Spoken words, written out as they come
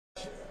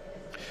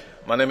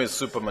My name is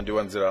Supa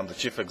Mandiwanzira. I'm the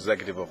Chief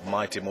Executive of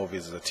Mighty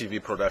Movies, a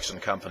TV production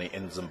company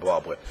in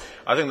Zimbabwe.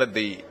 I think that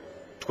the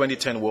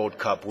 2010 World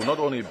Cup will not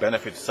only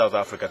benefit South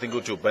Africa, I think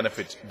it will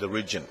benefit the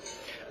region.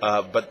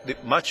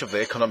 But much of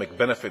the economic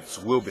benefits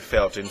will be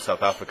felt in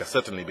South Africa,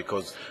 certainly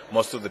because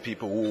most of the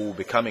people who will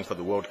be coming for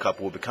the World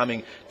Cup will be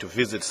coming to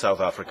visit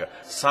South Africa.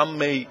 Some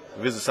may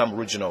visit some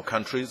regional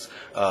countries,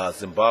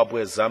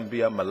 Zimbabwe,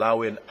 Zambia,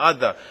 Malawi, and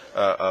other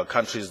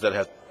countries that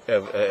have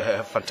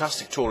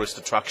fantastic tourist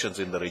attractions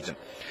in the region.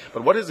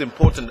 But what is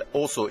important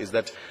also is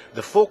that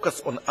the focus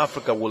on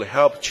Africa will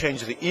help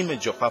change the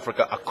image of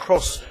Africa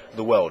across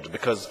the world,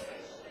 because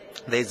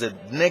there's a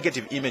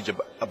negative image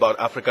about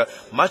Africa.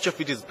 Much of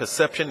it is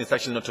perception, it's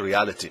actually not a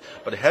reality.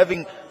 But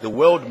having the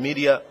world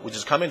media, which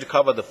is coming to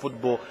cover the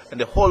football, and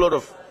a whole lot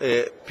of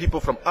people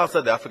from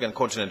outside the African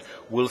continent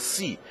will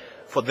see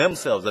for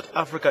themselves that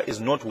Africa is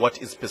not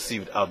what is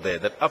perceived out there,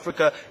 that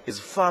Africa is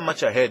far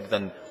much ahead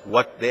than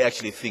what they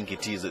actually think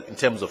it is in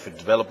terms of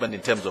development,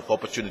 in terms of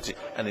opportunity,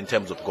 and in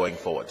terms of going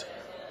forward.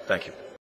 Thank you.